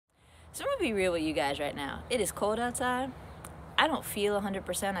So I'm gonna be real with you guys right now. It is cold outside. I don't feel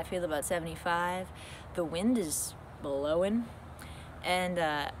 100%. I feel about 75. The wind is blowing, and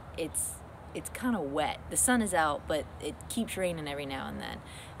it's kind of wet. The sun is out, but it keeps raining every now and then.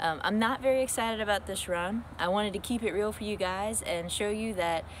 I'm not very excited about this run. I wanted to keep it real for you guys and show you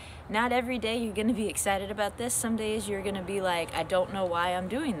that not every day you're going to be excited about this. Some days you're going to be like, I don't know why I'm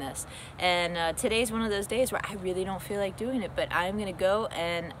doing this. And today's one of those days where I really don't feel like doing it, but I'm going to go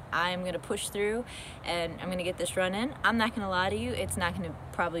and I'm going to push through and I'm going to get this run in. I'm not going to lie to you, it's not going to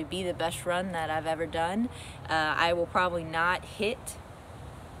probably be the best run that I've ever done. I will probably not hit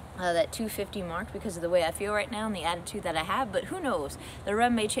that 250 mark because of the way I feel right now and the attitude that I have, but who knows, the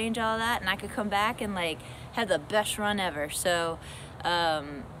run may change all that and I could come back and like have the best run ever. So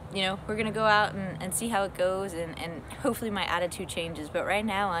you know, we're gonna go out and see how it goes, and hopefully my attitude changes, but right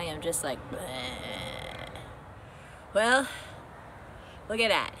now I am just like, bleh. Well, look at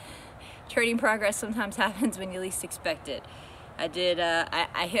that. Training progress sometimes happens when you least expect it. I did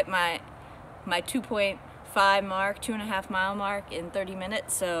I hit my 2.5 mark, 2.5 mile mark in 30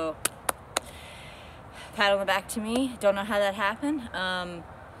 minutes, so pat on the back to me. Don't know how that happened.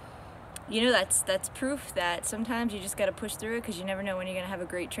 You know, that's proof that sometimes you just got to push through it because you never know when you're going to have a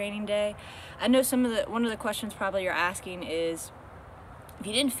great training day. I know one of the questions probably you're asking is, if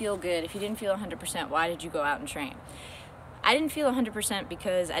you didn't feel good, if you didn't feel 100%, why did you go out and train? I didn't feel 100%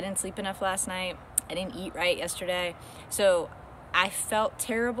 because I didn't sleep enough last night. I didn't eat right yesterday. So I felt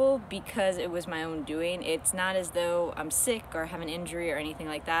terrible because it was my own doing. It's not as though I'm sick or have an injury or anything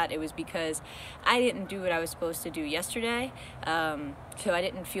like that. It was because I didn't do what I was supposed to do yesterday. So I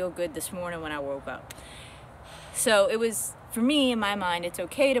didn't feel good this morning when I woke up. So it was, for me, in my mind, it's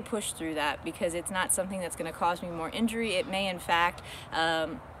okay to push through that because it's not something that's going to cause me more injury. It may, in fact,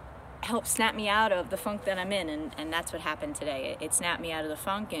 help snap me out of the funk that I'm in, and that's what happened today. It snapped me out of the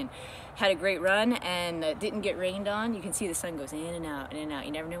funk and had a great run, and didn't get rained on. You can see the sun goes in and out, in and out.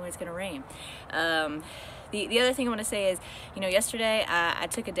 You never know when it's going to rain. The other thing I want to say is, you know, yesterday I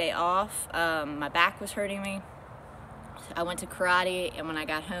took a day off. My back was hurting me. I went to karate, and when I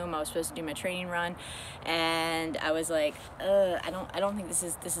got home I was supposed to do my training run, and I was like, I don't think this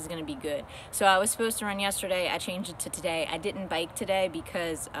is gonna be good. So I was supposed to run yesterday. I changed it to today. I didn't bike today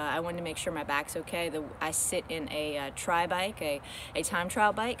because I wanted to make sure my back's okay. I sit in a tri bike, a time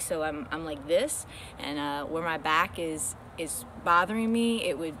trial bike, so I'm like this, and where my back is bothering me,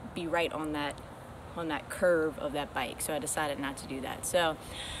 it would be right on that curve of that bike, so I decided not to do that. So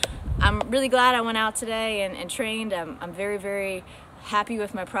I'm really glad I went out today and trained. I'm very, very happy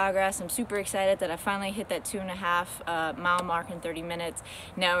with my progress. I'm super excited that I finally hit that 2.5 mile mark in 30 minutes.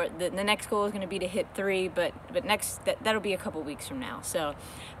 Now the next goal is going to be to hit 3, but that'll be a couple weeks from now. So,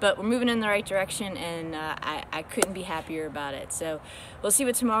 but we're moving in the right direction, and I couldn't be happier about it. So we'll see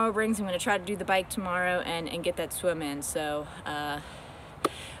what tomorrow brings. I'm going to try to do the bike tomorrow and get that swim in. So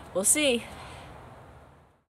we'll see.